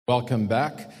Welcome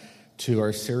back to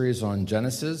our series on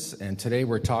Genesis, and today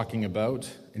we're talking about,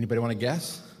 anybody want to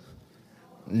guess?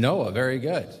 Noah. Very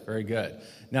good, very good.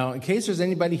 Now, in case there's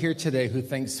anybody here today who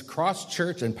thinks Cross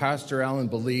Church and Pastor Allen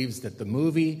believes that the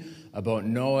movie about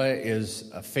Noah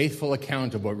is a faithful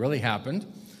account of what really happened,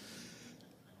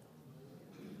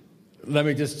 let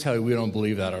me just tell you, we don't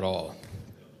believe that at all.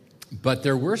 But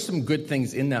there were some good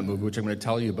things in that movie, which I'm going to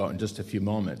tell you about in just a few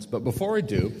moments. But before I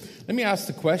do, let me ask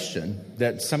the question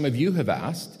that some of you have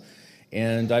asked,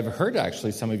 and I've heard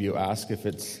actually some of you ask if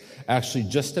it's actually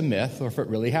just a myth or if it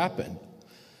really happened.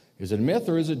 Is it a myth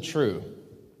or is it true?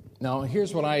 Now,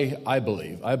 here's what I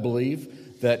believe. I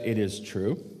believe that it is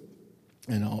true,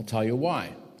 and I'll tell you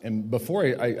why. And before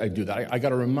I do that, I got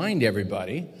to remind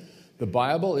everybody, the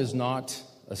Bible is not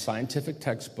a scientific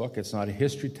textbook. It's not a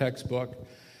history textbook.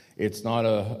 It's not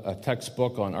a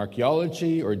textbook on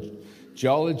archaeology or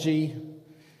geology.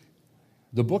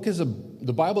 The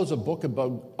Bible is a book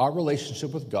about our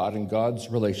relationship with God and God's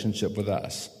relationship with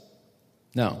us.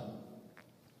 Now,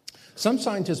 some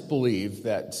scientists believe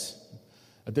that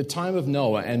at the time of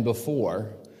Noah and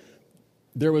before,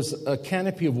 there was a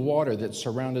canopy of water that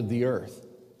surrounded the earth.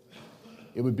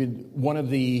 It would be one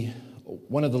of the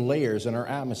layers in our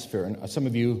atmosphere. And some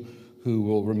of you who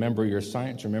will remember your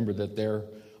science remember that there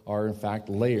are, in fact,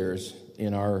 layers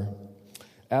in our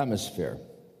atmosphere.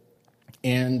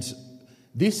 And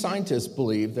these scientists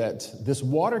believe that this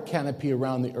water canopy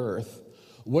around the earth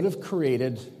would have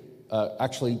created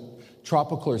actually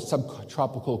tropical or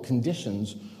subtropical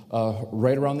conditions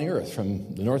right around the earth,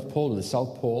 from the North Pole to the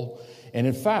South Pole. And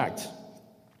in fact,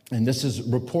 and this is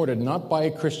reported not by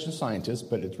a Christian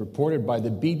scientist, but it's reported by the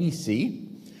BBC,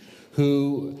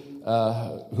 who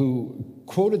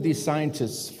quoted these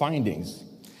scientists' findings.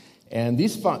 And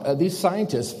these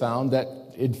scientists found that,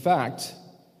 in fact,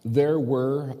 there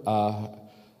were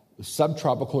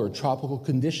subtropical or tropical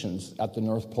conditions at the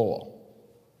North Pole.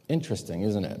 Interesting,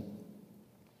 isn't it?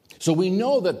 So we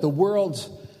know that the world,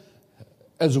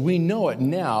 as we know it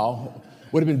now,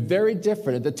 would have been very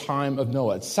different at the time of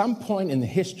Noah. At some point in the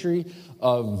history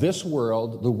of this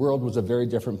world, the world was a very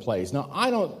different place. Now, I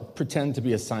don't pretend to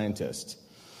be a scientist.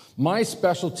 My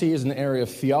specialty is in the area of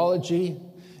theology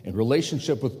and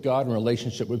relationship with God and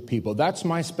relationship with people. That's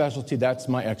my specialty. That's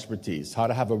my expertise. How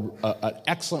to have an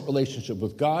excellent relationship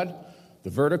with God, the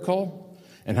vertical,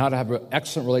 and how to have an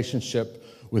excellent relationship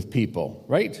with people.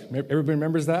 Right? Everybody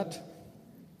remembers that?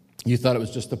 You thought it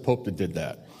was just the Pope that did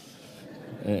that.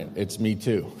 It's me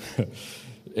too.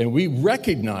 And we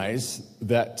recognize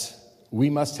that we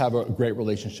must have a great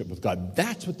relationship with God.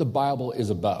 That's what the Bible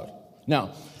is about.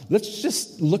 Now, let's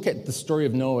just look at the story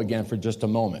of Noah again for just a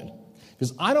moment.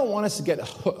 Because I don't want us to get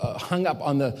hung up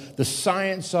on the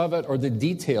science of it or the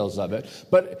details of it,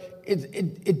 but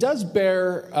it does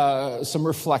bear some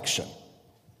reflection.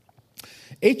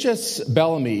 H.S.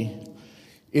 Bellamy,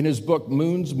 in his book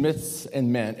Moons, Myths,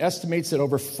 and Men, estimates that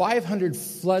over 500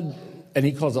 flood, and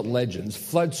he calls it legends,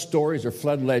 flood stories or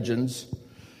flood legends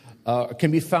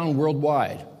can be found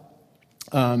worldwide.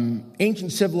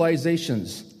 Ancient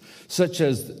civilizations such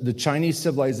as the Chinese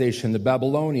civilization, the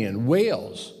Babylonian,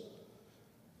 Wales,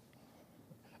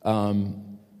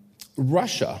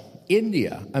 Russia,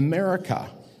 India, America,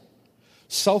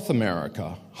 South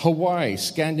America, Hawaii,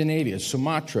 Scandinavia,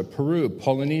 Sumatra, Peru,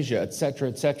 Polynesia,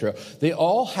 etc., they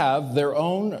all have their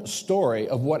own story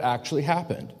of what actually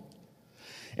happened.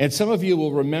 And some of you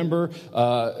will remember,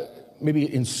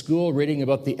 maybe in school, reading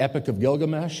about the Epic of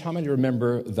Gilgamesh. How many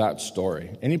remember that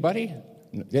story? Anybody?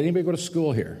 Did anybody go to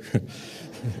school here?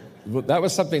 That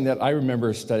was something that I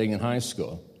remember studying in high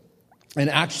school. And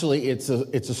actually, it's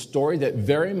a story that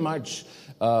very much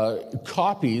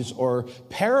copies or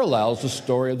parallels the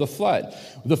story of the flood.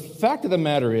 The fact of the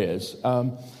matter is,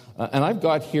 and I've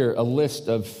got here a list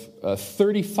of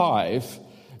 35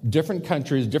 different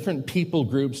countries, different people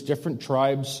groups, different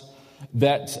tribes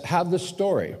that have this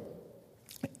story.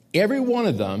 Every one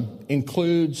of them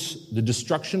includes the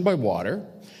destruction by water.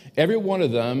 Every one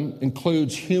of them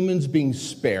includes humans being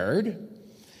spared.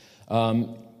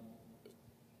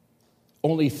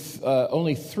 Only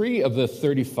 3 of the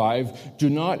 35 do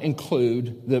not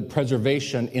include the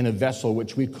preservation in a vessel,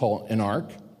 which we call an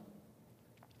ark.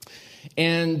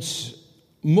 And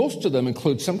most of them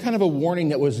include some kind of a warning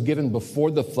that was given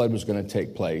before the flood was going to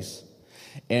take place.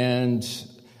 And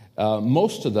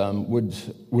most of them would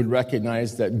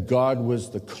recognize that God was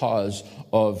the cause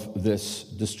of this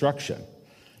destruction.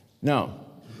 Now,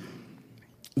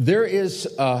 there is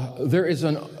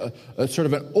a sort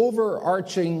of an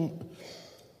overarching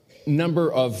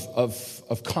number of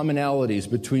commonalities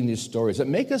between these stories that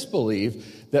make us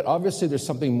believe that obviously there's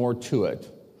something more to it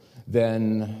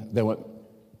than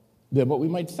what we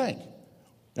might think.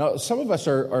 Now, some of us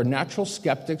are natural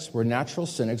skeptics, we're natural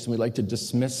cynics, and we like to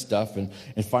dismiss stuff and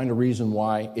find a reason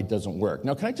why it doesn't work.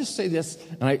 Now, can I just say this?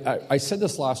 And I said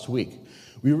this last week.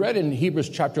 We read in Hebrews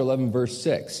chapter 11, verse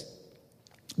 6,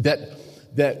 that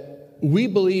we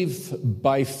believe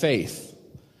by faith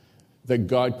that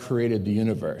God created the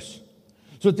universe.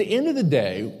 So at the end of the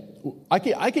day, I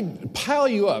could pile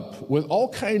you up with all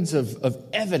kinds of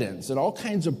evidence and all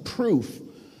kinds of proof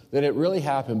that it really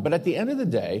happened. But at the end of the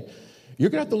day, you're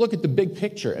going to have to look at the big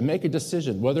picture and make a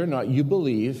decision whether or not you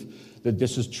believe that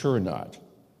this is true or not.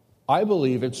 I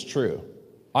believe it's true.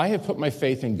 I have put my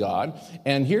faith in God.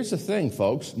 And here's the thing,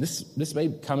 folks. This may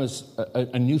come as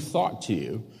a new thought to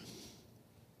you.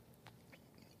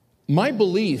 My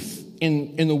belief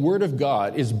in the Word of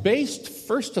God is based,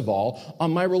 first of all,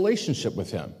 on my relationship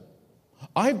with Him.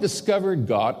 I've discovered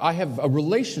God. I have a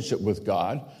relationship with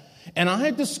God. And I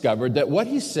have discovered that what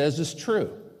He says is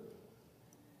true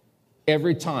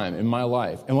every time in my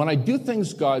life. And when I do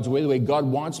things God's way, the way God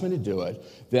wants me to do it,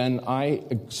 then I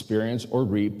experience or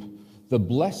reap the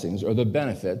blessings or the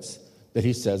benefits that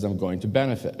He says I'm going to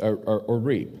benefit or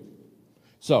reap.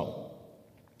 So,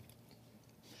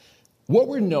 what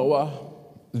were Noah,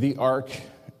 the ark,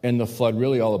 and the flood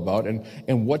really all about,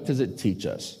 and what does it teach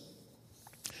us?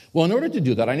 Well, in order to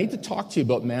do that, I need to talk to you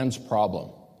about man's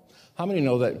problem. How many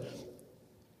know that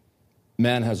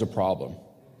man has a problem?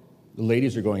 The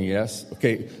ladies are going, yes.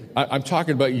 Okay, I'm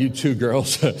talking about you too,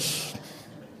 girls.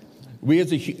 We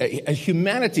as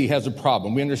humanity has a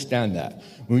problem. We understand that.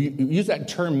 When we use that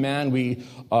term man, we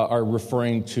are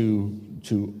referring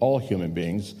to all human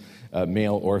beings,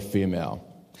 male or female.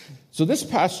 So this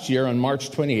past year, on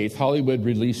March 28th, Hollywood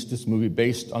released this movie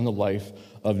based on the life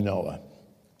of Noah.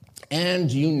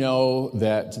 And you know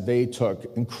that they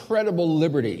took incredible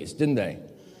liberties, didn't they?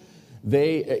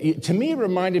 To me, it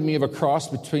reminded me of a cross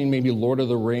between maybe Lord of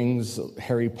the Rings,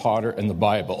 Harry Potter, and the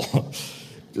Bible.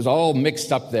 It was all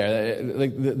mixed up there.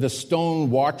 Like the stone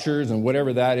watchers and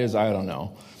whatever that is, I don't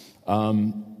know.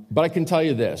 But I can tell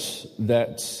you this,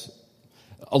 that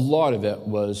a lot of it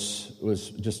was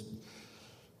just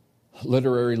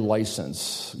literary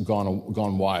license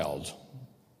gone wild.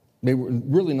 They were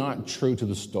really not true to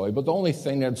the story, but the only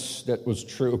thing that was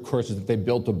true, of course, is that they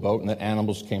built a boat and that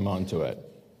animals came onto it.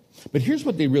 But here's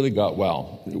what they really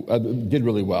did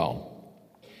really well.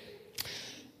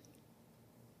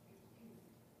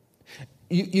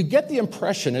 You get the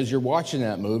impression as you're watching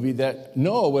that movie that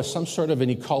Noah was some sort of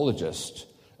an ecologist,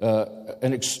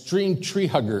 an extreme tree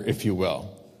hugger, if you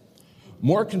will.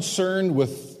 More concerned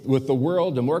with the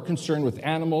world and more concerned with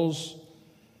animals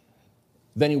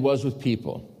than he was with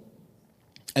people.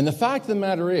 And the fact of the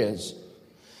matter is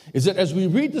that as we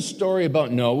read the story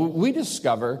about Noah, we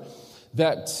discover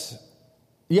that,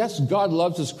 yes, God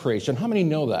loves His creation. How many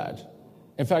know that?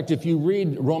 In fact, if you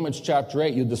read Romans chapter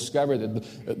 8, you discover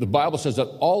that the Bible says that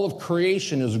all of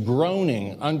creation is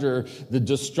groaning under the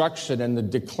destruction and the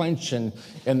declension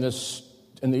and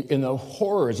the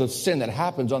horrors of sin that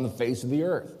happens on the face of the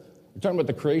earth. We're talking about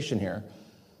the creation here.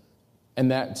 And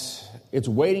that it's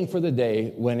waiting for the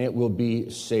day when it will be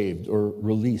saved or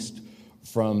released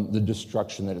from the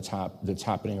destruction that's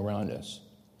happening around us.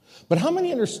 But how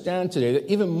many understand today that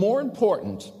even more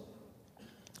important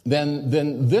than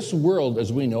this world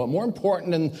as we know it, more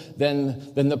important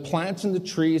than the plants and the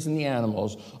trees and the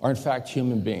animals are in fact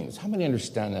human beings? How many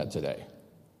understand that today?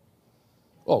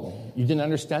 Oh, you didn't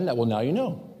understand that? Well, now you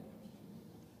know.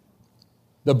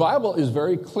 The Bible is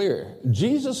very clear.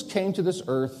 Jesus came to this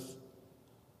earth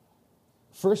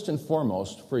first and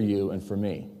foremost for you and for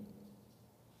me.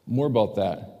 More about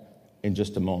that in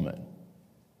just a moment.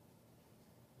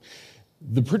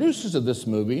 The producers of this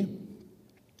movie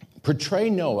portray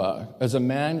Noah as a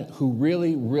man who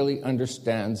really, really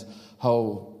understands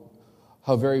how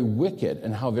very wicked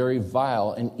and how very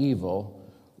vile and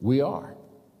evil we are.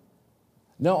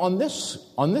 Now, on this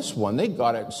one, they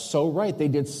got it so right. They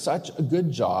did such a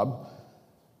good job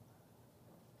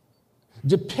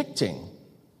depicting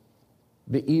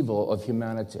the evil of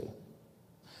humanity.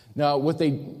 Now,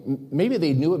 maybe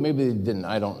they knew it, maybe they didn't,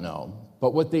 I don't know.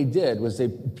 But what they did was they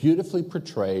beautifully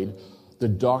portrayed the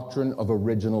doctrine of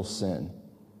original sin.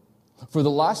 For the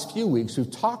last few weeks,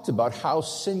 we've talked about how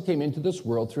sin came into this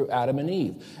world through Adam and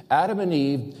Eve. Adam and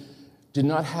Eve did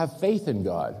not have faith in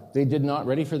God. They did not,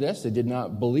 ready for this, they did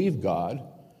not believe God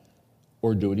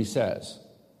or do what He says.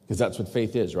 Because that's what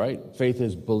faith is, right? Faith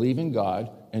is believing God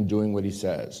and doing what He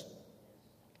says.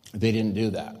 They didn't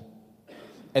do that.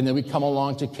 And then we come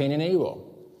along to Cain and Abel.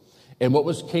 And what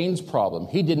was Cain's problem?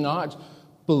 He did not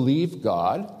believe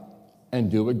God and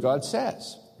do what God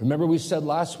says. Remember we said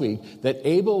last week that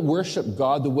Abel worshiped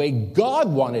God the way God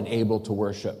wanted Abel to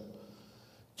worship.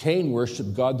 Cain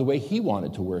worshiped God the way he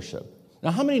wanted to worship. Now,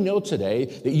 how many know today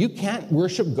that you can't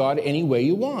worship God any way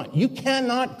you want? You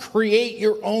cannot create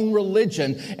your own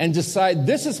religion and decide,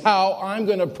 this is how I'm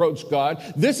going to approach God.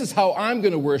 This is how I'm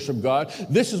going to worship God.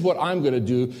 This is what I'm going to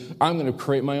do. I'm going to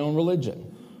create my own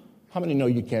religion. How many know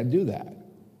you can't do that?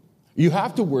 You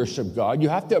have to worship God. You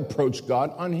have to approach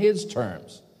God on his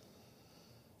terms.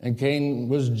 And Cain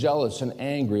was jealous and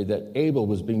angry that Abel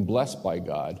was being blessed by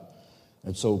God.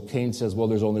 And so Cain says, well,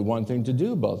 there's only one thing to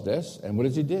do about this. And what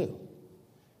does he do?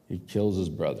 He kills his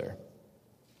brother.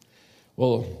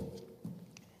 Well,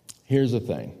 here's the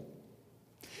thing.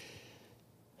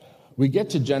 We get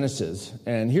to Genesis,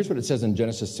 and here's what it says in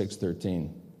Genesis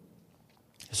 6:13.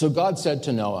 So God said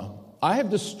to Noah, I have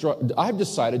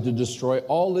decided to destroy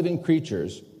all living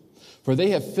creatures, for they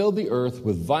have filled the earth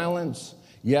with violence.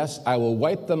 Yes, I will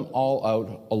wipe them all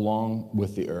out along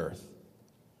with the earth.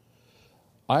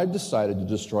 I have decided to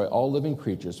destroy all living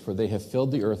creatures, for they have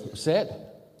filled the earth,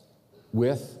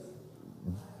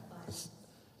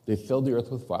 they filled the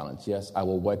earth with violence. Yes, I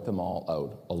will wipe them all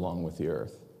out along with the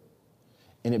earth.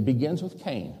 And it begins with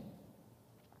Cain.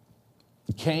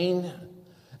 Cain,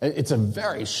 it's a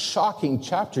very shocking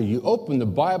chapter. You open the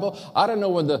Bible. I don't know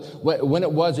when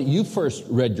it was that you first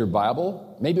read your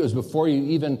Bible. Maybe it was before you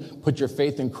even put your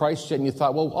faith in Christ yet, and you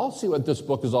thought, well, I'll see what this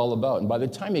book is all about. And by the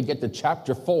time you get to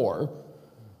chapter 4,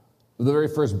 the very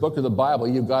first book of the Bible,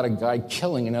 you've got a guy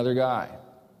killing another guy.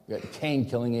 You've got Cain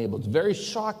killing Abel. It's very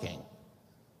shocking.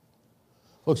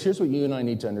 Folks, here's what you and I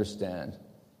need to understand,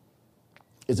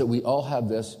 is that we all have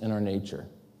this in our nature.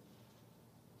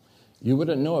 You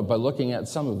wouldn't know it by looking at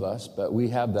some of us, but we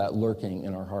have that lurking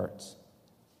in our hearts.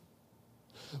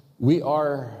 We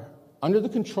are, under the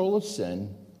control of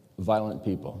sin, violent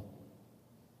people.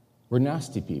 We're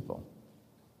nasty people.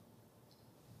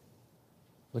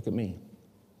 Look at me.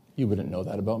 You wouldn't know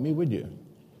that about me, would you?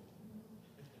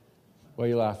 Why are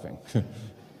you laughing?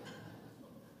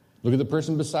 Look at the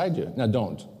person beside you. Now,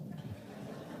 don't.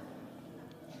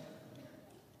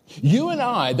 You and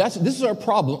I, this is our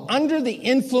problem. Under the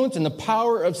influence and the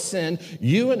power of sin,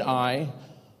 you and I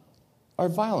are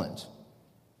violent.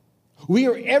 We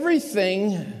are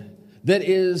everything that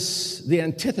is the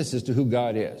antithesis to who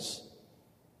God is.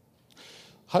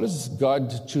 How does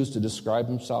God choose to describe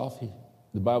himself?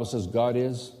 The Bible says God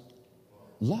is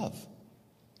love.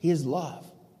 He is love.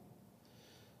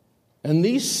 And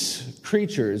these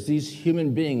creatures, these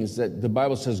human beings that the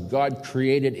Bible says God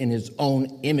created in his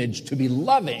own image to be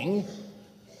loving,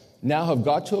 now have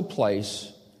got to a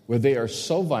place where they are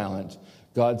so violent,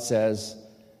 God says,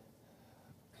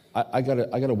 I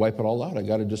gotta wipe it all out. I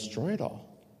gotta destroy it all.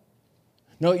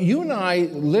 Now, you and I,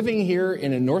 living here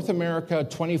in North America,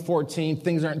 2014,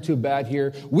 things aren't too bad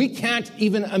here. We can't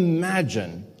even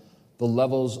imagine the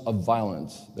levels of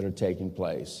violence that are taking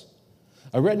place.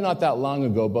 I read not that long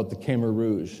ago about the Khmer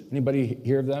Rouge. Anybody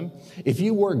hear of them? If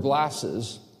you wore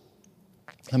glasses,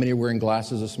 how many are wearing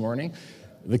glasses this morning?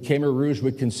 The Khmer Rouge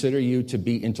would consider you to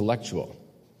be intellectual.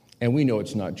 And we know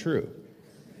it's not true.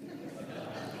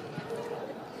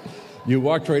 You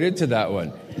walked right into that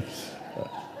one.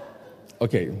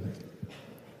 Okay.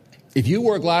 If you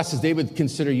wore glasses, they would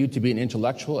consider you to be an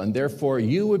intellectual, and therefore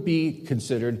you would be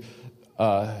considered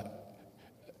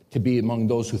to be among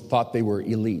those who thought they were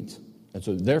elite. And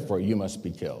so therefore you must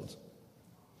be killed.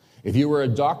 If you were a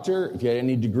doctor, if you had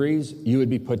any degrees, you would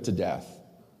be put to death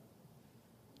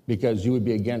because you would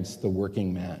be against the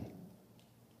working man.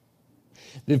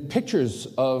 The pictures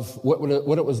of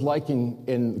what it was like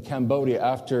in Cambodia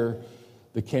after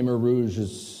the Khmer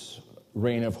Rouge's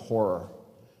reign of horror.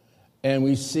 And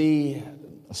we see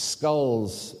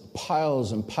skulls,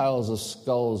 piles and piles of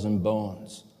skulls and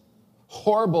bones.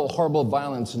 Horrible, horrible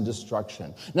violence and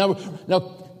destruction.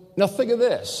 Now think of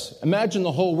this. Imagine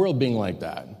the whole world being like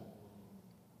that,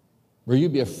 where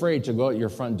you'd be afraid to go out your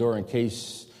front door in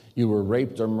case you were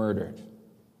raped or murdered.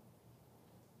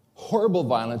 Horrible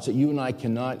violence that you and I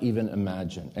cannot even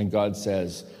imagine. And God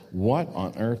says, what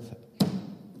on earth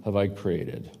have I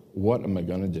created? What am I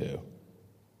going to do?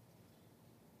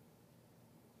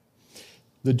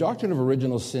 The doctrine of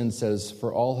original sin says,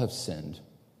 for all have sinned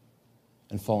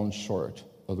and fallen short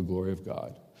of the glory of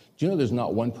God. Do you know there's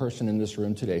not one person in this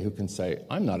room today who can say,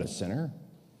 I'm not a sinner.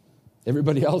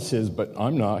 Everybody else is, but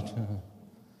I'm not.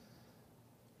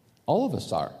 All of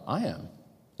us are. I am.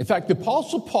 In fact, the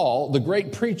Apostle Paul, the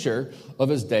great preacher of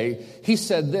his day, he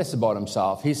said this about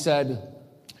himself. He said,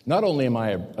 not only am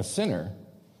I a sinner,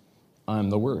 I'm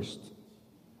the worst.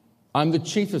 I'm the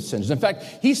chief of sinners. In fact,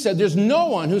 he said, there's no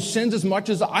one who sins as much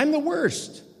as I'm the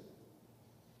worst.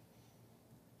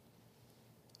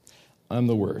 I'm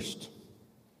the worst.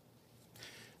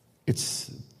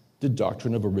 It's the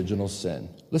doctrine of original sin.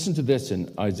 Listen to this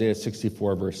in Isaiah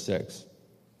 64, verse 6.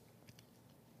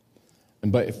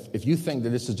 But if you think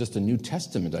that this is just a New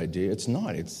Testament idea, it's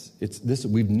not. It's this.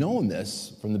 We've known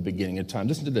this from the beginning of time.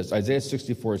 Listen to this, Isaiah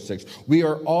 64, 6. We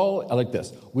are all, I like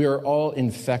this, we are all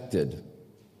infected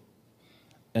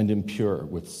and impure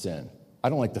with sin. I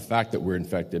don't like the fact that we're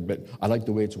infected, but I like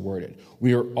the way it's worded.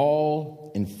 We are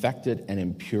all infected and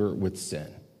impure with sin.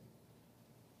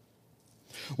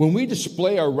 When we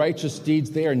display our righteous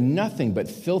deeds, they are nothing but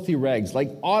filthy rags.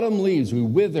 Like autumn leaves, we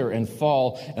wither and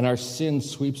fall, and our sin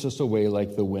sweeps us away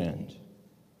like the wind.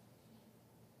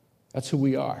 That's who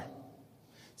we are.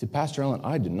 See, Pastor Allen,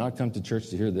 I did not come to church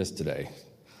to hear this today.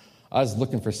 I was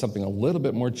looking for something a little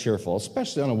bit more cheerful,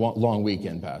 especially on a long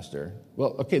weekend, Pastor.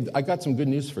 Well, okay, I got some good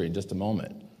news for you in just a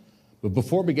moment. But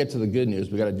before we get to the good news,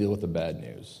 we got to deal with the bad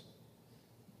news.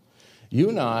 You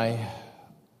and I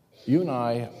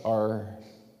are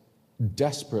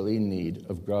desperately in need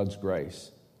of God's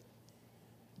grace.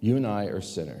 You and I are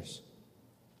sinners.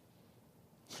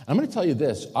 I'm going to tell you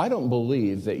this. I don't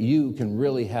believe that you can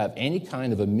really have any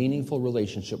kind of a meaningful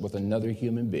relationship with another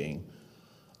human being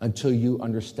until you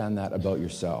understand that about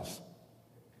yourself.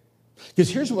 Because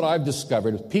here's what I've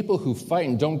discovered. People who fight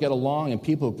and don't get along, and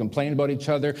people who complain about each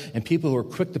other, and people who are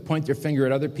quick to point their finger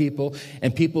at other people,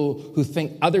 and people who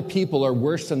think other people are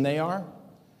worse than they are,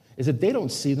 is that they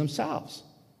don't see themselves.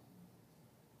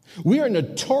 We are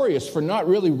notorious for not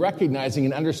really recognizing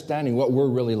and understanding what we're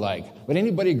really like. Would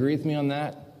anybody agree with me on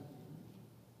that?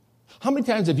 How many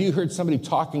times have you heard somebody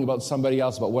talking about somebody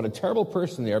else, about what a terrible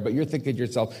person they are, but you're thinking to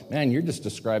yourself, man, you're just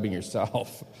describing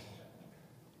yourself.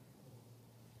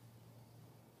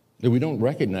 That we don't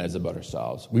recognize about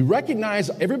ourselves. We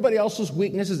recognize everybody else's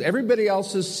weaknesses, everybody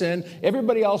else's sin,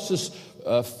 everybody else's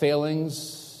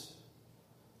failings.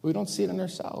 We don't see it in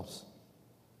ourselves.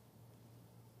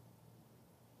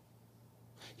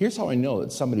 Here's how I know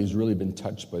that somebody who's really been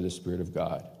touched by the Spirit of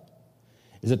God,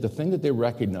 is that the thing that they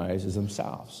recognize is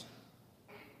themselves.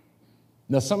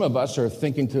 Now, some of us are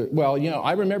thinking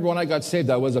I remember when I got saved,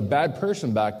 I was a bad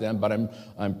person back then, but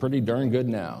I'm pretty darn good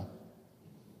now.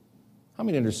 How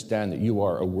many understand that you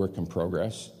are a work in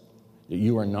progress, that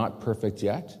you are not perfect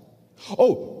yet?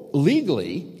 Oh,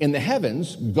 legally, in the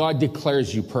heavens, God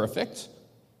declares you perfect.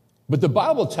 But the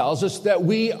Bible tells us that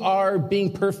we are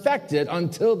being perfected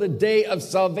until the day of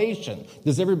salvation.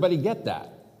 Does everybody get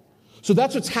that? So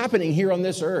that's what's happening here on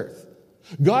this earth.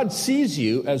 God sees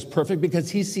you as perfect because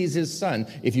he sees his Son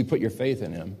if you put your faith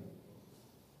in him.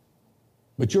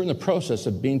 But you're in the process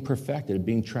of being perfected, of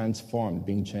being transformed,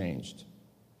 being changed.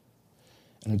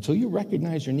 And until you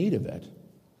recognize your need of it,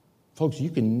 folks, you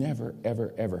can never,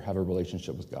 ever, ever have a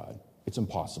relationship with God. It's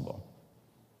impossible.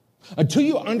 Until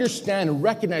you understand and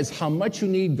recognize how much you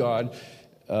need God,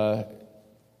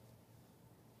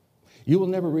 you will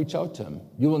never reach out to him.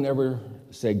 You will never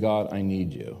say, God, I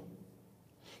need you.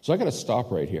 So I got to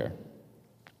stop right here.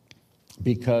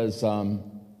 Because,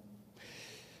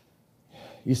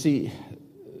 you see,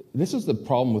 this is the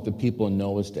problem with the people in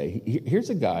Noah's day. Here's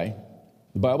a guy,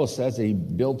 the Bible says that he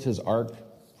built his ark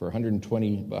for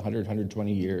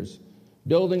 120 years,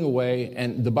 building away,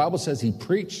 and the Bible says he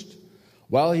preached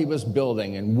while he was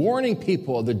building and warning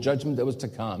people of the judgment that was to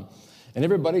come. And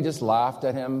everybody just laughed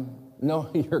at him.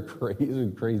 No, you're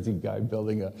crazy guy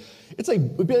building it's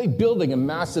like building a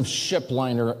massive ship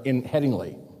liner in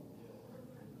Headingley.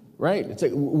 Right?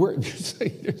 It's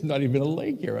like, there's not even a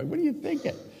lake here. What are you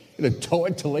thinking? You're going to tow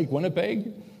it to Lake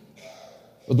Winnipeg?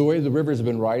 Well, the way the rivers have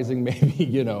been rising, maybe,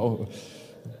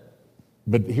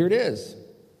 But here it is.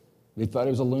 They thought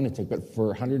he was a lunatic, but for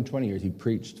 120 years, he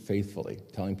preached faithfully,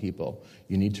 telling people,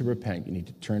 you need to repent, you need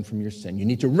to turn from your sin, you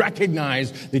need to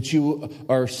recognize that you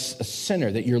are a sinner,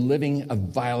 that you're living a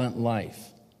violent life.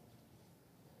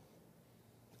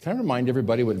 Can I remind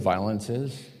everybody what violence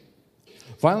is?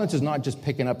 Violence is not just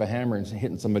picking up a hammer and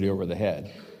hitting somebody over the head.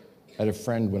 I had a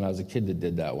friend when I was a kid that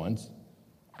did that once.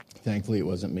 Thankfully, it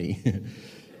wasn't me.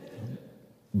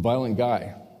 Violent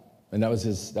guy. And that was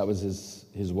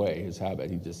his way, his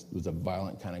habit. He just was a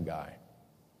violent kind of guy.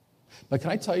 But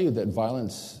can I tell you that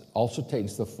violence also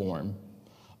takes the form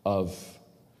of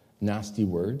nasty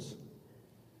words,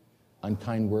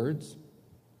 unkind words,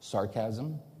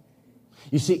 sarcasm?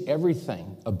 You see,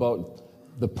 everything about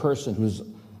the person who's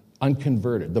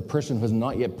unconverted, the person who has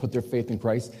not yet put their faith in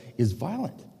Christ, is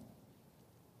violent.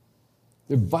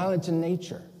 They're violent in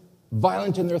nature,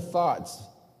 violent in their thoughts,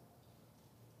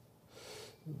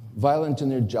 violent in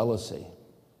their jealousy,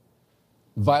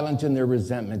 violent in their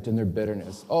resentment and their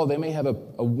bitterness. Oh, they may have a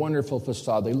wonderful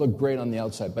facade. They look great on the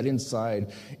outside, but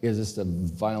inside is just a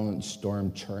violent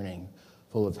storm churning,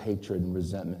 full of hatred and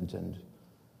resentment. And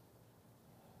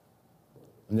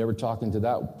I'm never talking to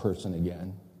that person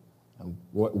again. I'm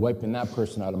wiping that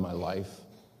person out of my life.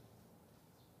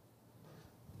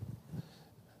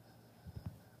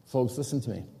 Folks, listen to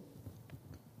me.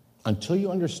 Until you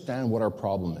understand what our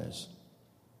problem is,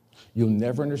 you'll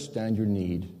never understand your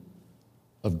need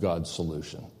of God's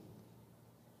solution.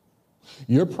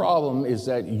 Your problem is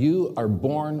that you are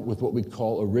born with what we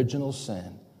call original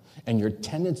sin, and your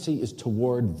tendency is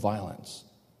toward violence.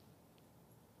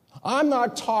 I'm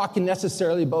not talking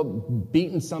necessarily about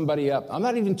beating somebody up. I'm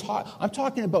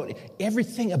talking about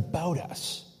everything about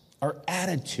us, our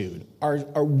attitude,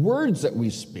 our words that we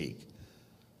speak.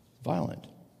 Violent.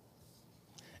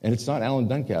 And it's not Alan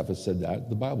Duncalf that said that.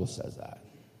 The Bible says that.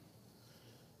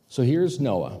 So here's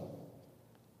Noah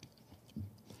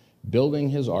building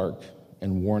his ark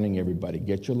and warning everybody,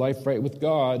 get your life right with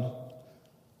God.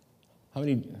 How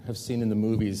many have seen in the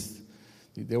movies,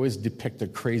 they always depict a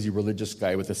crazy religious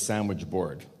guy with a sandwich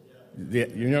board? You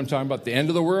know what I'm talking about? The end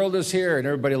of the world is here, and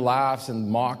everybody laughs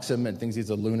and mocks him and thinks he's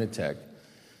a lunatic.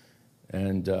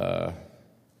 And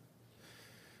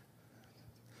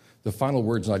the final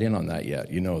word's not in on that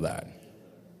yet. You know that.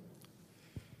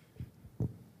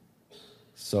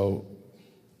 So,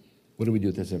 what do we do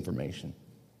with this information?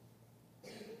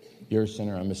 You're a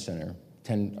sinner, I'm a sinner.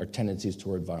 Our tendencies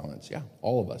toward violence. Yeah,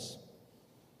 all of us.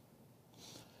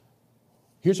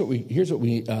 Here's what we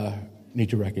need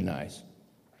to recognize.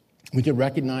 We need to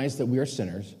recognize that we are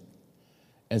sinners.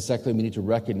 And secondly, we need to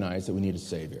recognize that we need a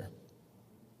Savior.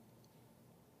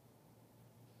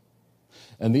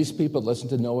 And these people that listened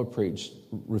to Noah preach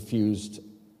refused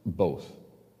both.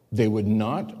 They would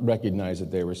not recognize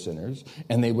that they were sinners,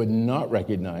 and they would not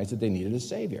recognize that they needed a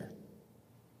Savior.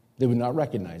 They would not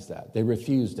recognize that. They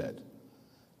refused it.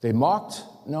 They mocked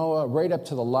Noah right up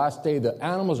to the last day. The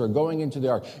animals are going into the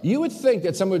ark. You would think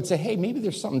that someone would say, hey, maybe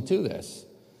there's something to this.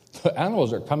 The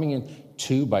animals are coming in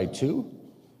 2 by 2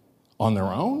 on their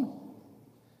own.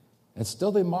 And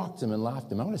still they mocked him and laughed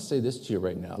at him. I want to say this to you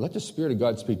right now. Let the Spirit of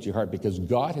God speak to your heart, because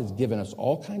God has given us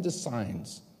all kinds of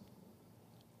signs.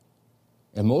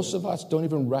 And most of us don't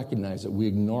even recognize it. We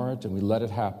ignore it and we let it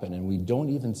happen, and we don't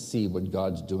even see what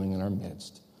God's doing in our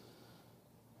midst.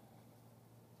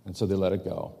 And so they let it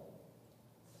go.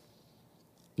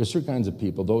 There's 3 kinds of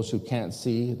people: those who can't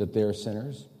see that they're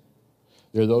sinners.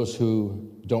 There are those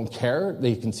who don't care.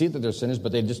 They can see that they're sinners,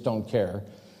 but they just don't care.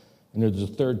 And there's a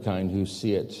 3rd kind who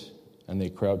see it and they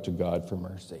cry out to God for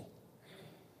mercy.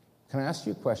 Can I ask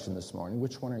you a question this morning?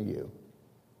 Which one are you?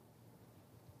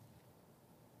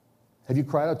 Have you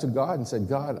cried out to God and said,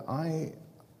 God, I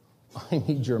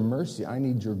need your mercy. I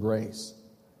need your grace.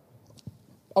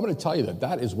 I'm going to tell you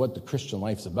that is what the Christian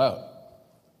life's about.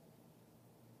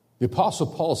 The Apostle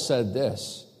Paul said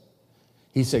this.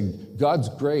 He said, God's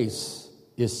grace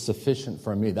is sufficient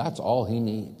for me. That's all he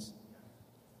needs.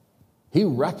 He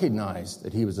recognized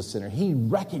that he was a sinner. He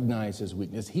recognized his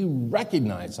weakness. He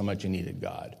recognized how much he needed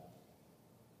God.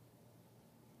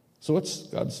 So what's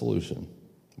God's solution?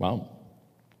 Well,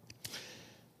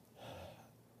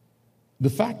 the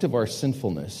fact of our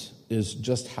sinfulness is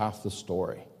just half the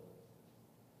story.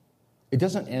 It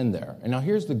doesn't end there. And now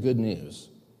here's the good news.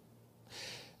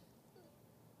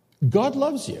 God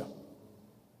loves you.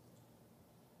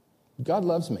 God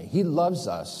loves me. He loves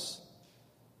us.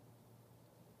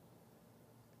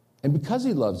 And because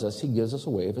he loves us, he gives us a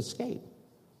way of escape.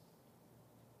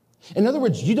 In other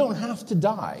words, you don't have to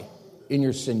die in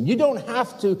your sin. You don't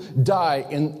have to die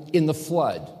in the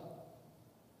flood.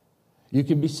 You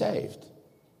can be saved.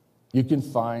 You can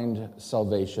find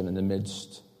salvation in the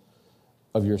midst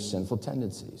of your sinful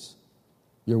tendencies,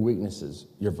 your weaknesses,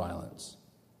 your violence.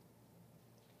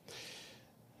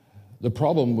 The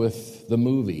problem with the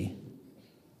movie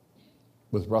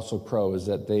with Russell Crowe is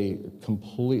that they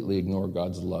completely ignore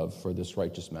God's love for this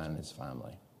righteous man and his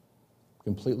family.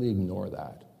 Completely ignore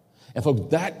that. And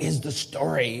folks, that is the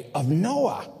story of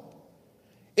Noah.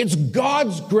 It's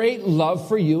God's great love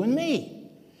for you and me.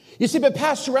 You see, but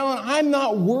Pastor Allen, I'm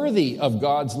not worthy of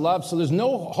God's love, so there's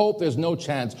no hope, there's no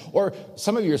chance. Or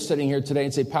some of you are sitting here today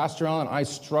and say, Pastor Allen, I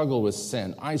struggle with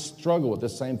sin. I struggle with the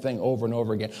same thing over and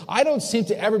over again. I don't seem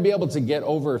to ever be able to get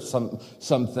over some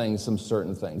things, some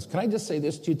certain things. Can I just say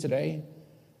this to you today?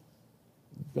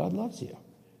 God loves you.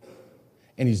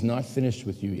 And he's not finished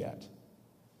with you yet.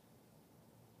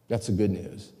 That's the good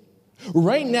news.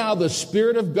 Right now, the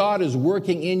Spirit of God is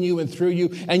working in you and through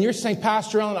you, and you're saying,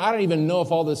 Pastor Allen, I don't even know if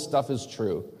all this stuff is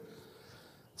true.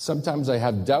 Sometimes I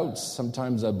have doubts,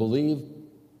 sometimes I believe,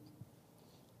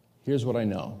 Here's what I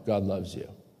know. God loves you.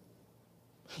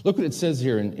 Look what it says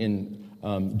here in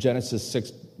Genesis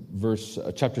 6,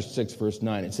 chapter 6, verse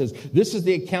 9. It says, this is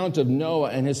the account of Noah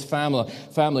and his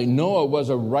family. Noah was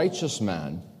a righteous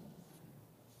man,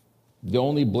 the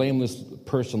only blameless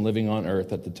person living on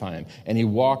earth at the time. And he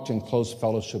walked in close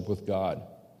fellowship with God.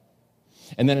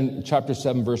 And then in chapter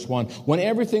 7, verse 1, when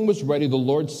everything was ready, the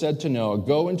Lord said to Noah,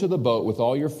 go into the boat with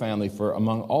all your family, for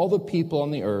among all the people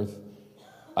on the earth,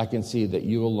 I can see that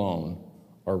you alone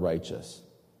are righteous.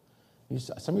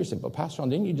 Some of you say, but Pastor Ron,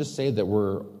 didn't you just say that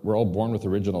we're all born with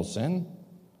original sin?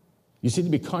 You seem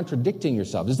to be contradicting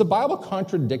yourself. Is the Bible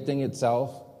contradicting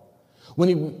itself?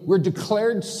 We're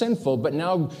declared sinful, but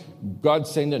now God's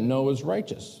saying that Noah is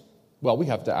righteous. Well, we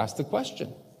have to ask the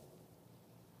question.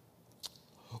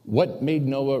 What made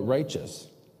Noah righteous?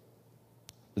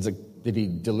 Did he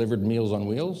deliver meals on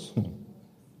wheels?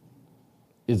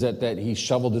 Is it that he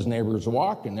shoveled his neighbor's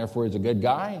walk and therefore he's a good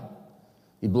guy?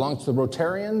 He belongs to the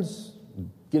Rotarians,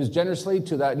 gives generously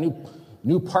to that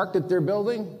new park that they're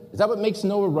building? Is that what makes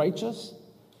Noah righteous?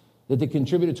 That they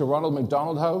contributed to Ronald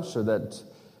McDonald House, or that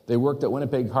they worked at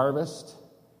Winnipeg Harvest,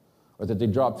 or that they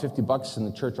dropped $50 in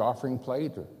the church offering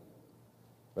plate, or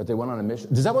that they went on a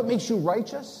mission? Is that what makes you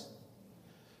righteous?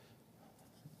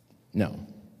 No.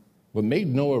 What made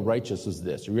Noah righteous is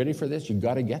this. You ready for this? You've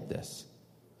got to get this.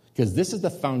 Because this is the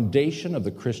foundation of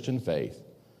the Christian faith.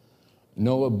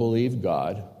 Noah believed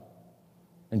God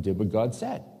and did what God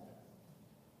said.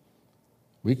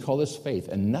 We call this faith,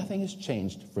 and nothing has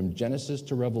changed from Genesis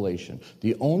to Revelation.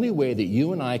 The only way that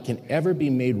you and I can ever be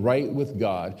made right with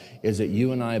God is that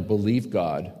you and I believe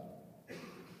God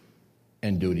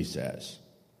and do what he says.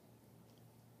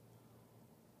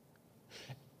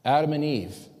 Adam and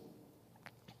Eve,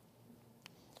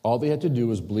 all they had to do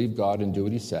was believe God and do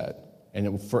what he said.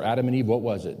 And for Adam and Eve, what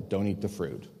was it? Don't eat the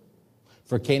fruit.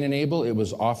 For Cain and Abel, it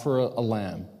was offer a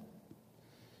lamb.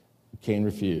 Cain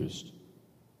refused.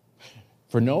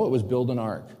 For Noah, it was build an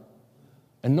ark.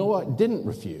 And Noah didn't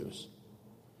refuse.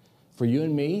 For you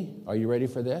and me, are you ready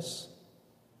for this?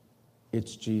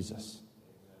 It's Jesus.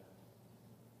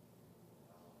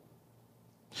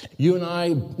 You and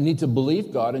I need to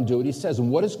believe God and do what he says. And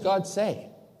what does God say?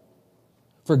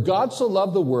 For God so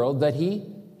loved the world that he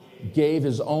gave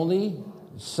his only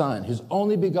Son, his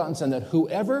only begotten Son, that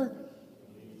whoever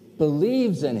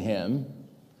believes in him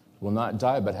will not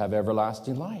die but have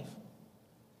everlasting life.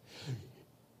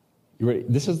 You ready?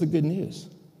 This is the good news.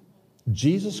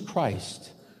 Jesus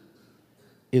Christ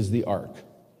is the ark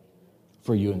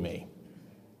for you and me.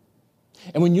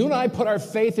 And when you and I put our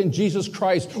faith in Jesus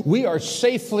Christ, we are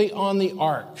safely on the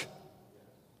ark.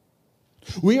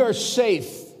 We are safe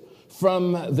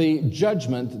from the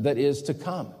judgment that is to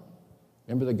come.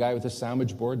 Remember the guy with the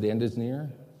sandwich board, the end is near?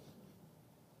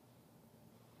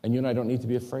 And you and I don't need to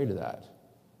be afraid of that.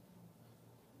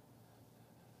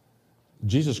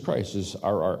 Jesus Christ is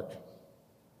our ark.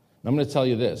 And I'm going to tell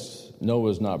you this. Noah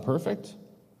was not perfect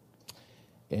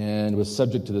and was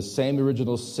subject to the same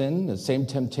original sin, the same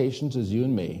temptations as you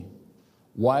and me.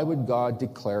 Why would God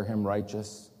declare him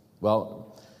righteous?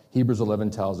 Well, Hebrews 11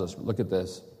 tells us, look at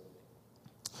this.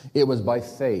 It was by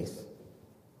faith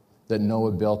that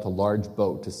Noah built a large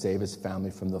boat to save his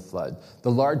family from the flood.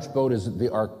 The large boat is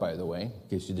the ark, by the way, in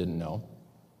case you didn't know.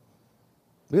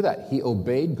 Look at that. He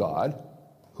obeyed God,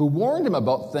 who warned him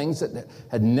about things that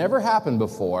had never happened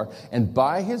before, and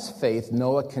by his faith,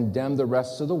 Noah condemned the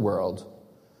rest of the world,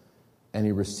 and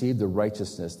he received the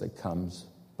righteousness that comes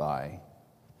by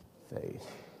faith.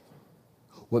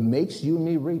 What makes you and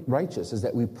me righteous is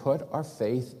that we put our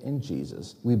faith in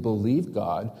Jesus. We believe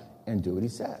God and do what he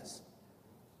says.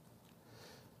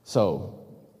 So,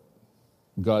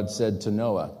 God said to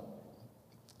Noah,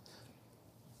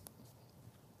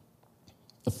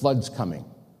 the flood's coming.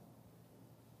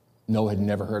 Noah had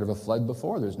never heard of a flood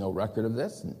before. There's no record of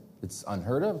this. It's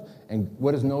unheard of. And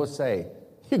what does Noah say?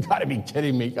 You got to be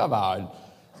kidding me. Come on.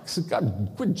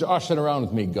 God, quit joshing around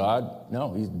with me, God.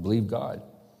 No, he believed God.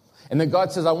 And then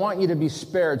God says, I want you to be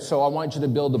spared, so I want you to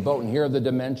build a boat, and here are the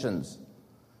dimensions.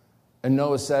 And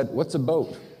Noah said, what's a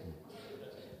boat?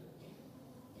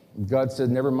 God said,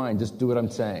 never mind, just do what I'm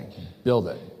saying. Build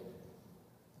it.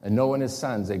 And Noah and his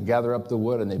sons, they gather up the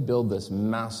wood and they build this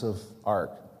massive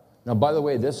ark. Now, by the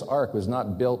way, this ark was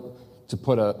not built to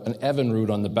put an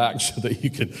Evinrude on the back so that you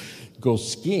could go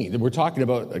skiing. We're talking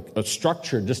about a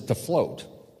structure just to float.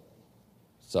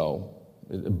 So,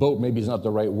 a boat maybe is not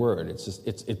the right word.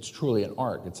 It's truly an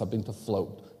ark. It's something to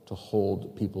float, to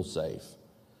hold people safe.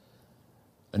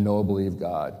 And Noah believed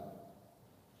God.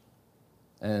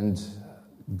 And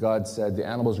God said, the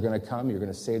animals are going to come. You're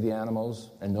going to save the animals.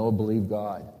 And Noah believed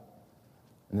God.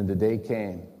 And then the day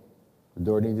came The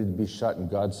door needed to be shut, and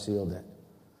God sealed it.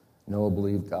 Noah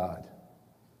believed God.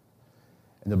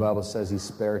 And the Bible says he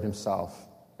spared himself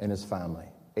and his family,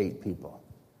 8 people.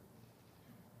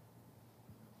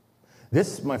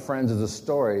 This, my friends, is a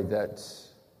story that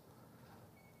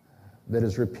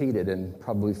is repeated in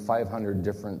probably 500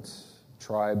 different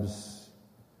tribes,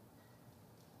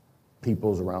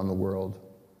 peoples around the world.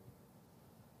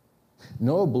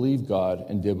 Noah believed God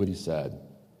and did what he said.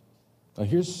 Now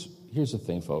here's the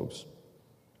thing, folks.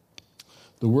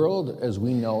 The world as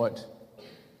we know it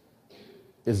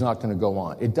is not going to go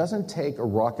on. It doesn't take a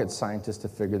rocket scientist to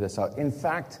figure this out. In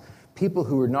fact, people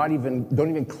who don't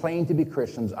even claim to be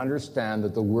Christians understand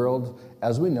that the world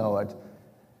as we know it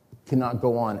cannot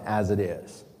go on as it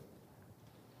is.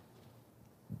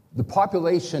 The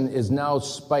population is now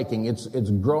spiking. It's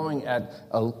growing at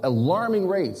alarming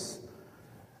rates.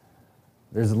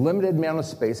 There's a limited amount of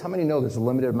space. How many know there's a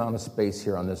limited amount of space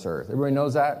here on this earth? Everybody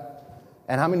knows that?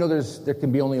 And how many know there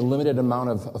can be only a limited amount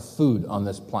of food on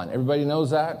this planet? Everybody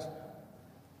knows that?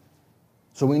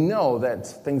 So we know that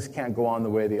things can't go on the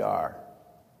way they are.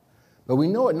 But we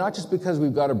know it not just because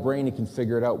we've got a brain and can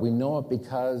figure it out. We know it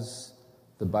because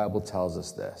the Bible tells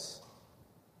us this.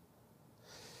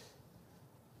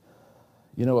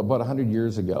 You know, about 100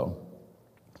 years ago,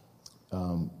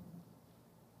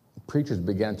 preachers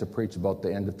began to preach about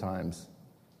the end of times.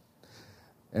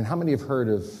 And how many have heard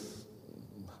of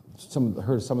some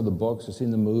of the books or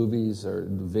seen the movies or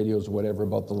the videos or whatever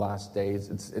about the last days?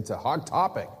 It's a hot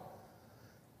topic.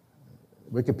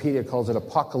 Wikipedia calls it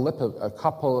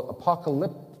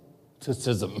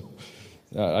apocalypticism.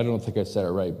 I don't think I said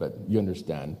it right, but you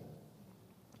understand.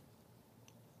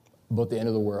 About the end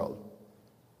of the world.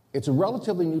 It's a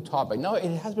relatively new topic. Now, it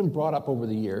has been brought up over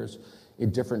the years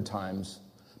at different times,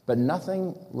 but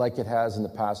nothing like it has in the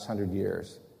past 100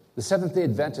 years. The Seventh-day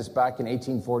Adventists back in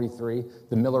 1843,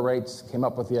 the Millerites came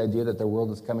up with the idea that the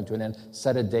world is coming to an end,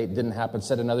 set a date, didn't happen,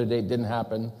 set another date, didn't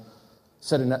happen,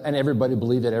 and everybody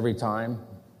believed it every time.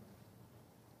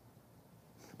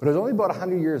 But it was only about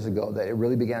 100 years ago that it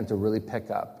really began to really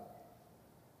pick up.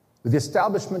 With the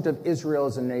establishment of Israel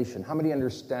as a nation, how many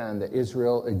understand that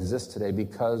Israel exists today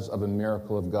because of a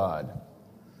miracle of God?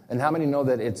 And how many know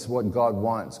that it's what God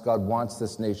wants? God wants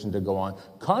this nation to go on,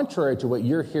 contrary to what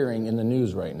you're hearing in the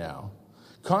news right now,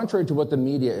 contrary to what the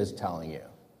media is telling you.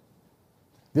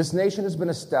 This nation has been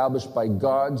established by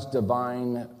God's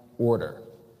divine order.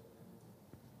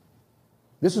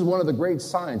 This is one of the great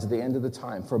signs at the end of the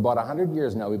time. For about 100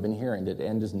 years now, we've been hearing that the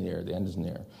end is near, the end is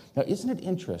near. Now, isn't it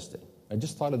interesting? I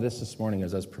just thought of this morning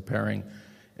as I was preparing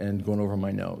and going over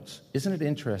my notes. Isn't it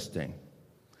interesting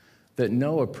that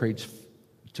Noah preached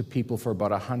to people for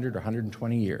about 100 or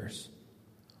 120 years,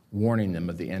 warning them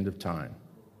of the end of time?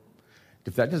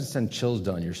 If that doesn't send chills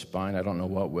down your spine, I don't know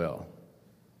what will.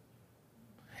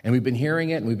 And we've been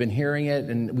hearing it,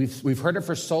 and we've heard it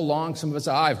for so long. Some of us,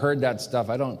 I've heard that stuff.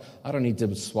 I don't need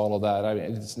to swallow that. I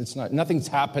mean, it's not. Nothing's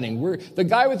happening. The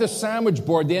guy with the sandwich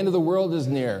board. The end of the world is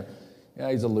near. Yeah,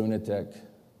 he's a lunatic.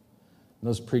 And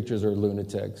those preachers are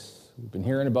lunatics. We've been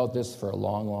hearing about this for a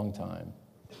long, long time.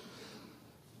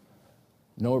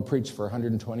 Noah preached for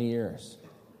 120 years,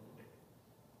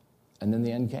 and then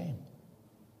the end came,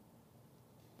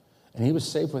 and he was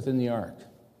safe within the ark.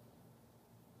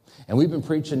 And we've been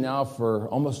preaching now for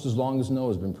almost as long as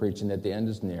Noah's been preaching that the end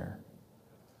is near.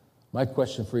 My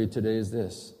question for you today is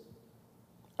this: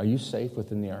 are you safe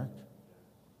within the ark?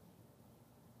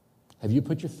 Have you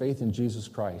put your faith in Jesus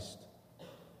Christ?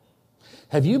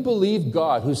 Have you believed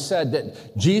God who said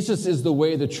that Jesus is the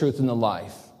way, the truth, and the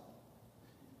life?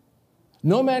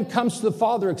 No man comes to the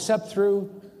Father except through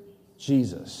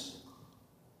Jesus.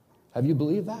 Have you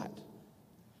believed that?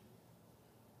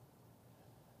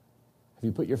 Have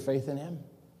you put your faith in him?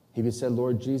 Have you said,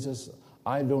 Lord Jesus,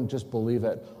 I don't just believe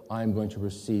it, I'm going to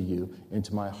receive you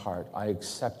into my heart. I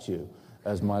accept you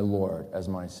as my Lord, as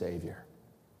my Savior.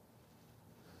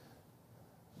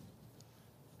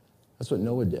 That's what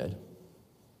Noah did.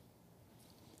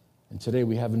 And today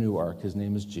we have a new ark. His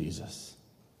name is Jesus.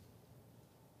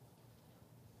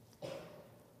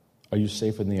 Are you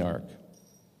safe in the ark?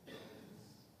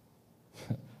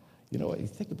 You know what? You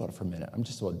think about it for a minute. I'm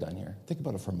just about done here. Think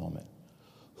about it for a moment.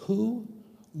 Who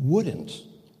wouldn't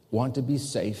want to be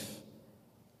safe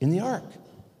in the ark?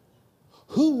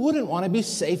 Who wouldn't want to be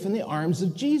safe in the arms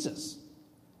of Jesus?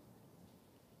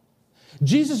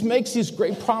 Jesus makes these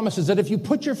great promises that if you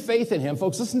put your faith in him,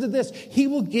 folks, listen to this, he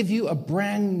will give you a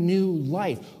brand new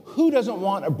life. Who doesn't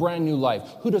want a brand new life?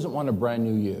 Who doesn't want a brand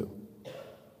new you?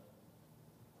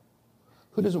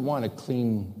 Who doesn't want a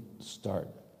clean start,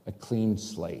 a clean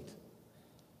slate?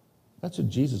 That's what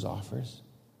Jesus offers.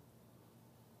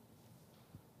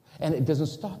 And it doesn't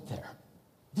stop there.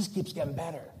 It just keeps getting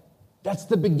better. That's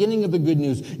the beginning of the good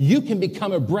news. You can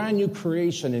become a brand new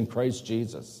creation in Christ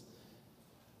Jesus.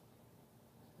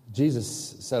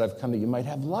 Jesus said, I've come that you might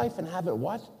have life and have it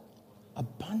what?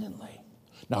 Abundantly.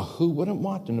 Now, who wouldn't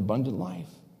want an abundant life?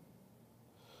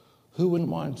 Who wouldn't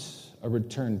want a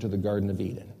return to the Garden of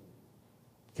Eden?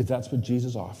 Because that's what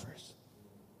Jesus offers.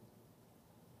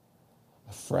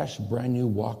 A fresh, brand new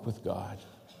walk with God,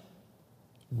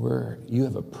 where you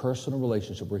have a personal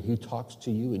relationship where he talks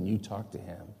to you and you talk to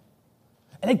him.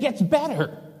 And it gets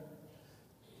better.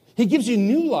 He gives you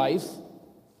new life.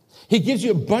 He gives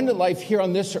you abundant life here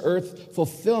on this earth,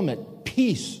 fulfillment,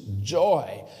 peace,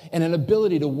 joy, and an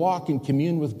ability to walk and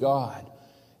commune with God.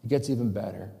 It gets even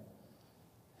better.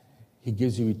 He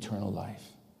gives you eternal life.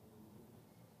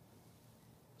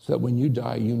 So that when you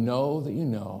die, you know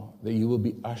that you will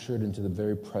be ushered into the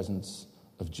very presence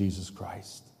of Jesus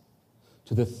Christ.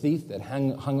 To the thief that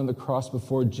hung on the cross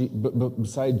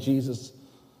beside Jesus,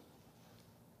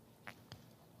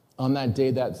 on that day,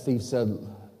 that thief said,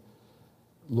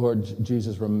 Lord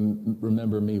Jesus,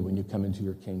 remember me when you come into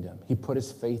your kingdom. He put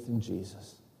his faith in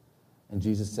Jesus. And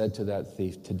Jesus said to that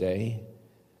thief, today,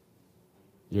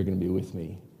 you're going to be with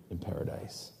me in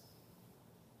paradise.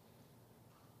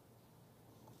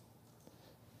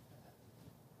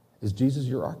 Is Jesus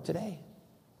your ark today?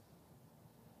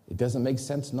 It doesn't make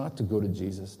sense not to go to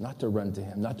Jesus, not to run to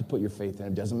him, not to put your faith in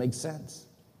him. It doesn't make sense.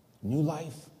 New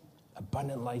life,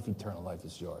 abundant life, eternal life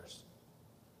is yours.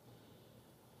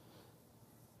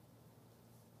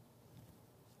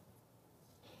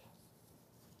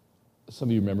 Some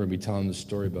of you remember me telling the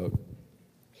story about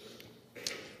a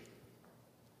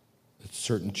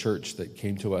certain church that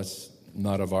came to us,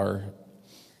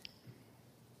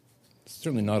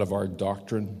 certainly not of our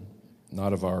doctrine,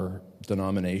 not of our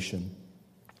denomination.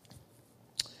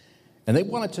 And they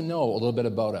wanted to know a little bit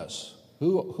about us.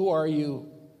 Who are you?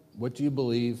 What do you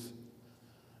believe?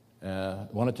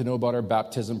 Wanted to know about our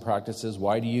baptism practices.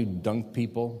 Why do you dunk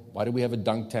people? Why do we have a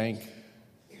dunk tank?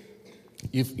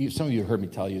 Some of you have heard me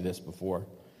tell you this before.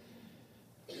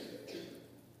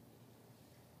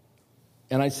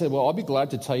 And I said, well, I'll be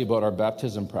glad to tell you about our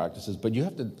baptism practices, but you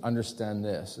have to understand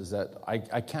this, is that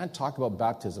I can't talk about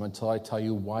baptism until I tell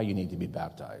you why you need to be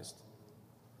baptized.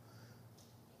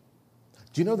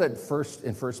 Do you know that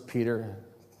in 1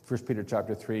 Peter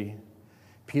chapter 3,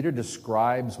 Peter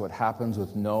describes what happens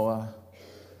with Noah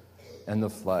and the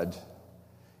flood.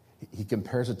 He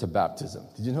compares it to baptism.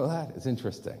 Did you know that? It's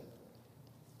interesting.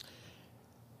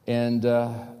 And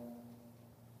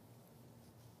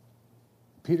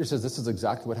Peter says this is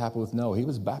exactly what happened with Noah. He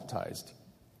was baptized.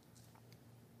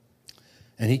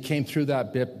 And he came through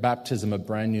that baptism a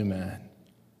brand new man,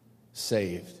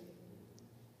 saved.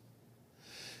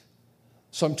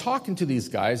 So I'm talking to these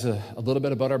guys a little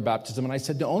bit about our baptism, and I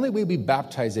said the only way we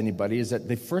baptize anybody is that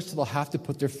they first of all have to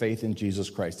put their faith in Jesus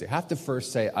Christ. They have to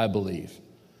first say, I believe.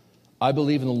 I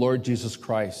believe in the Lord Jesus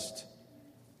Christ.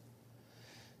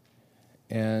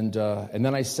 And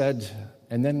then I said,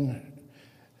 and then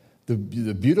the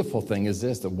beautiful thing is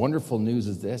this, the wonderful news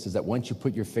is this, is that once you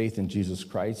put your faith in Jesus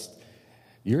Christ,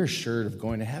 you're assured of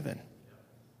going to heaven.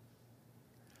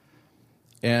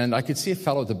 And I could see a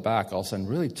fellow at the back all of a sudden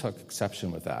really took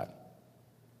exception with that.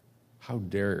 How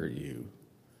dare you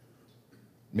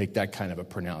make that kind of a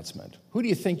pronouncement? Who do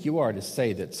you think you are to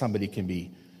say that somebody can be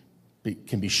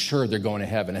sure they're going to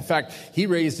heaven? In fact, he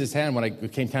raised his hand when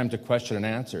it came time to question and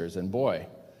answers, and boy,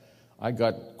 I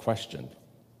got questioned.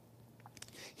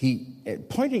 He,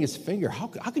 pointing his finger, how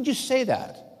could you say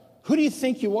that? Who do you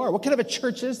think you are? What kind of a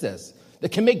church is this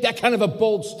that can make that kind of a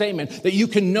bold statement that you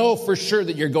can know for sure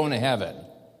that you're going to heaven?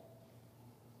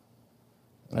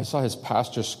 And I saw his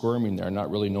pastor squirming there, not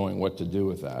really knowing what to do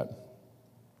with that.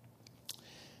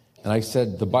 And I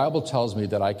said, the Bible tells me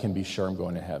that I can be sure I'm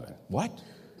going to heaven. What?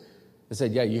 I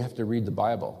said, yeah, you have to read the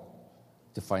Bible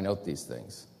to find out these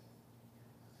things.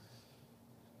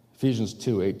 Ephesians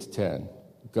 2, 8-10.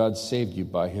 God saved you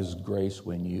by his grace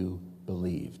when you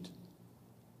believed.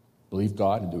 Believe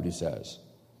God and do what he says.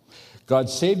 God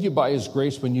saved you by his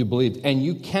grace when you believed, and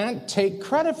you can't take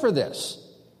credit for this.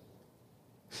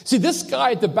 See, this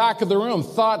guy at the back of the room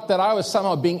thought that I was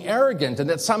somehow being arrogant and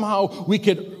that somehow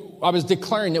I was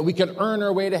declaring that we could earn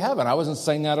our way to heaven. I wasn't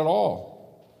saying that at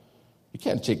all. You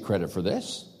can't take credit for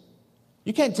this.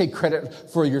 You can't take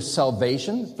credit for your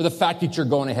salvation, for the fact that you're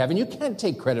going to heaven. You can't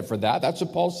take credit for that. That's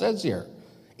what Paul says here.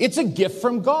 It's a gift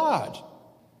from God.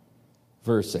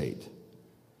 Verse 8.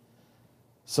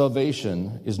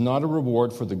 Salvation is not a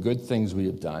reward for the good things we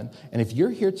have done. And if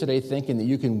you're here today thinking that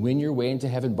you can win your way into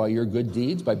heaven by your good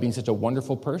deeds, by being such a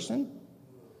wonderful person,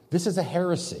 This is a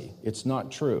heresy. It's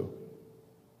not true.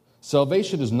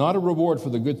 Salvation is not a reward for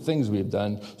the good things we have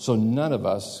done, so none of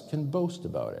us can boast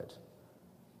about it.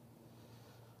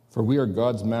 For we are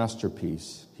God's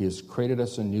masterpiece. He has created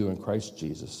us anew in Christ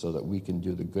Jesus so that we can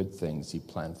do the good things he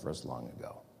planned for us long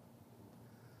ago.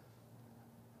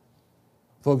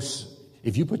 Folks,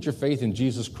 if you put your faith in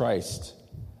Jesus Christ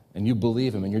and you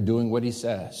believe him and you're doing what he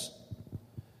says,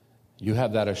 you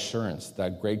have that assurance,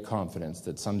 that great confidence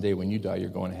that someday when you die, you're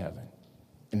going to heaven.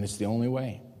 And it's the only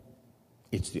way.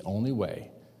 It's the only way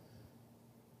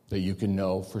that you can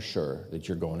know for sure that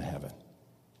you're going to heaven.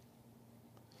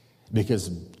 Because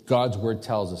God's word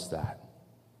tells us that.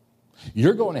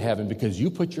 You're going to heaven because you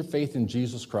put your faith in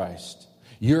Jesus Christ.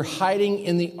 You're hiding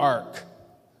in the ark.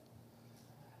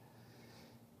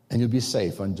 And you'll be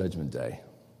safe on Judgment Day.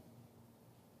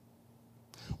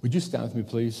 Would you stand with me,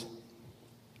 please?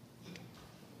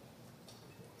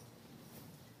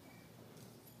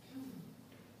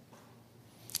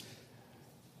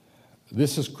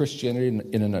 This is Christianity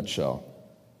in a nutshell.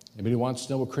 Anybody wants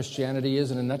to know what Christianity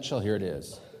is in a nutshell? Here it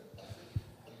is.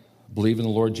 Believe in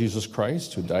the Lord Jesus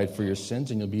Christ, who died for your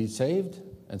sins, and you'll be saved.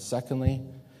 And secondly,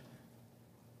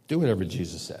 do whatever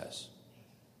Jesus says.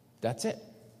 That's it.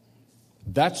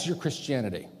 That's your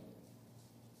Christianity.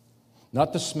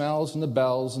 Not the smells and the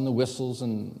bells and the whistles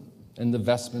and the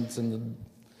vestments and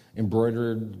the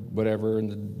embroidered whatever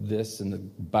and the this and the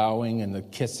bowing and the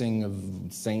kissing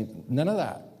of saints. None of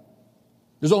that.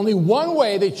 There's only one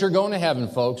way that you're going to heaven,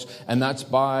 folks, and that's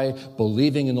by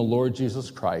believing in the Lord Jesus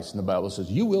Christ. And the Bible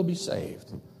says you will be saved.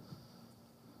 And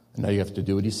now you have to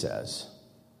do what he says.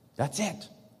 That's it.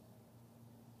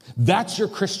 That's your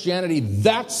Christianity.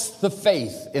 That's the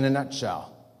faith in a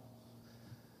nutshell.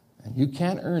 And you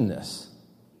can't earn this.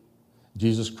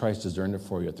 Jesus Christ has earned it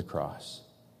for you at the cross.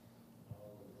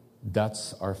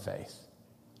 That's our faith.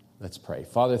 Let's pray.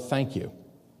 Father, thank you.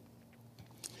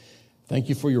 Thank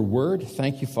you for your word.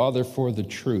 Thank you, Father, for the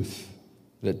truth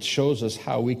that shows us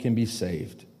how we can be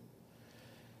saved.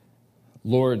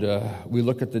 Lord, we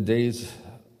look at the days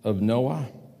of Noah,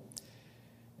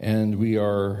 and we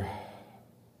are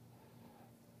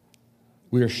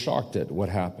shocked at what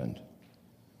happened.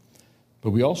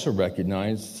 But we also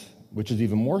recognize, which is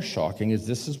even more shocking, is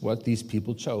this is what these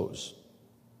people chose.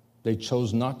 They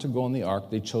chose not to go on the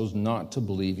ark. They chose not to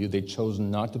believe you. They chose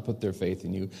not to put their faith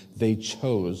in you. They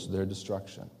chose their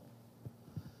destruction.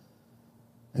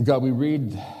 And God, we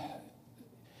read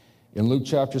in Luke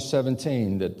chapter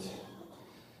 17 that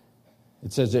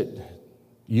it says that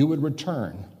you would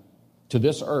return to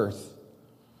this earth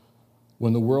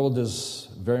when the world is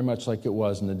very much like it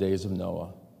was in the days of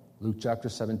Noah. Luke chapter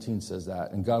 17 says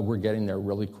that. And God, we're getting there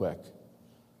really quick.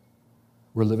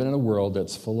 We're living in a world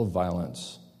that's full of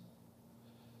violence.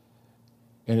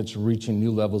 And it's reaching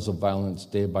new levels of violence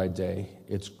day by day.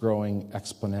 It's growing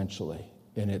exponentially.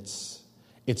 And it's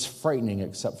frightening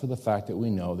except for the fact that we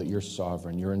know that you're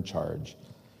sovereign, you're in charge.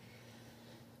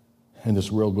 And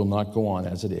this world will not go on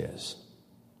as it is.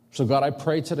 So God, I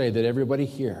pray today that everybody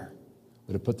here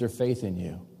would have put their faith in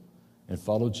you and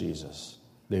follow Jesus.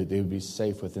 They would be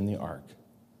safe within the ark.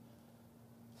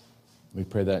 We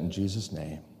pray that in Jesus'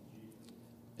 name.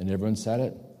 And everyone said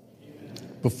it?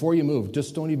 Before you move,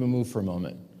 just don't even move for a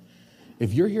moment.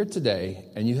 If you're here today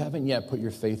and you haven't yet put your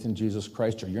faith in Jesus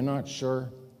Christ, or you're not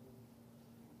sure,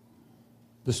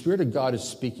 the Spirit of God is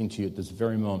speaking to you at this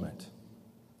very moment.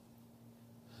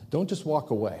 Don't just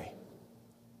walk away.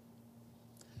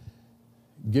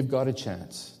 Give God a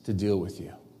chance to deal with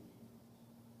you.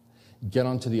 Get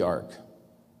onto the ark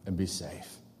and be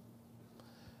safe.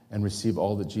 And receive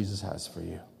all that Jesus has for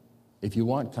you. If you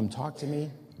want, come talk to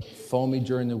me. Phone me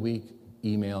during the week.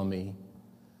 Email me.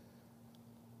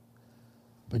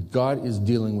 But God is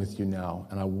dealing with you now,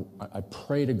 and I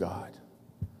pray to God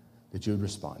that you would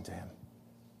respond to him.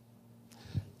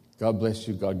 God bless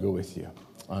you. God go with you.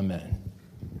 Amen.